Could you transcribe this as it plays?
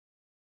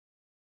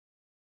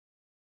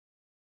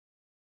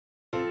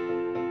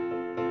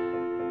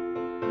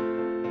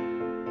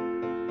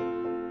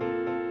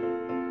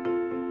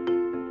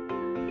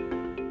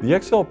The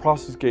XSEL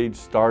process gauge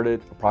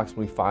started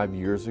approximately 5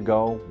 years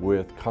ago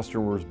with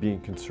customers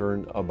being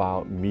concerned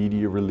about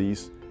media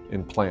release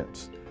in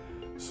plants.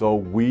 So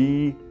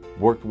we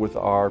worked with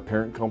our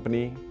parent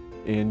company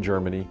in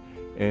Germany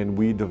and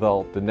we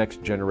developed the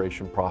next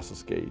generation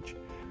process gauge.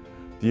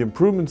 The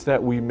improvements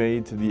that we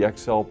made to the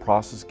XSEL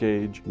process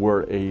gauge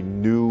were a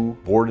new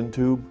Borden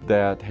tube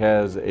that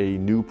has a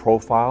new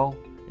profile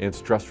and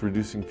stress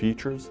reducing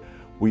features.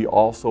 We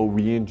also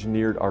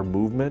re-engineered our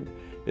movement.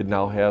 It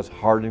now has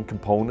hardened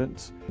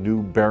components,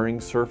 new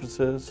bearing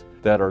surfaces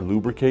that are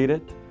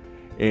lubricated,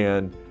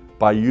 and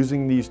by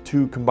using these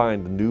two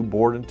combined, the new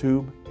Borden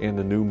tube and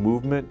the new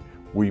movement,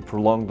 we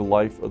prolong the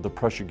life of the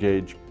pressure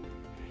gauge.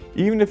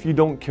 Even if you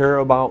don't care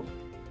about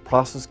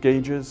process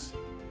gauges,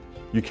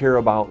 you care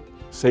about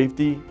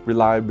safety,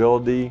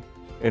 reliability,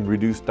 and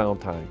reduced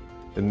downtime.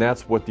 And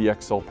that's what the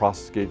XSEL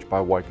process gauge by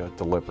WIKA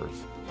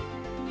delivers.